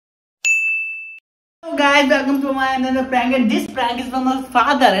Hello guys, welcome to my another prank, and this prank is from my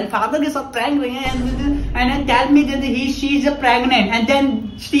father. And father के साथ prank रही है and then tell me that she is pregnant, and then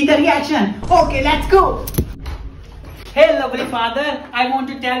see the reaction. Okay, let's go. Hey lovely father, I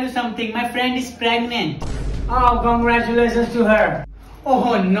want to tell you something. My friend is pregnant. Oh, congratulations to her.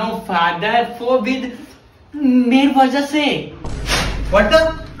 Oh no father, forbid मेरी वजह से. What the?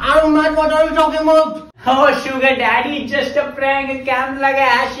 I don't know. What are you talking about? Oh sugar daddy, just a prank. Camera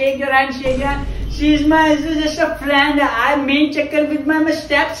लगा है. Shake your hand, shake your hand. She's just a friend. I'm main checker with my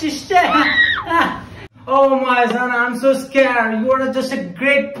step sister. Oh my son, I'm so scared. You are just a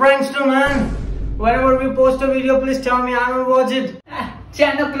great prankster, man. Whenever we post a video, please tell me. I will watch it.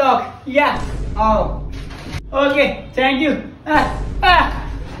 10 o'clock. Yeah. Oh. Okay. Thank you.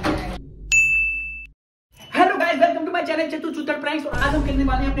 Hello guys, welcome to my channel चतुर चुतर pranks. और आज हम खेलने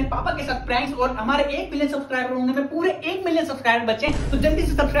वाले हैं अपने पापा के साथ प्रैंक्स। और हमारे 1 मिलियन सब्सक्राइबर होने में पूरे 1 मिलियन सब्सक्राइबर बचे हैं, तो जल्दी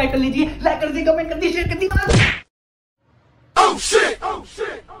से सब्सक्राइब कर लीजिए, लाइक कर दीजिए, कमेंट कर दीजिए, शेयर कर दीजिए। Oh shit! Oh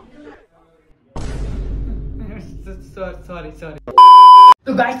shit! Sorry.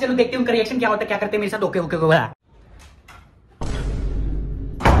 तो गाइस चलो देखते हैं उनका रिएक्शन क्या होता है, क्या करते हैं मेरे साथ। ओके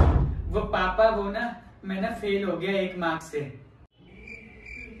वो पापा वो ना मैं ना फेल हो गया 1 मार्क्स से।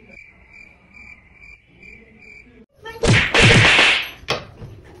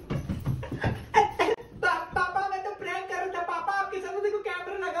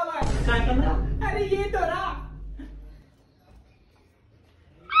 अरे ये तो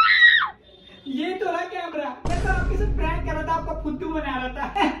रहा कैमरा। मैं तो आपके साथ प्रैंक कर रहा था, आपका फुद्दू बना रहा था।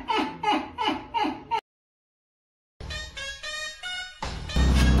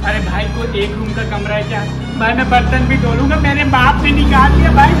 अरे भाई को 1 रूम का कमरा है क्या भाई? मैं बर्तन भी धो लूंगा, मेरे बाप ने निकाल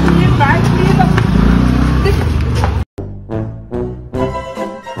दिया भाई। प्लीज भाई प्लीज।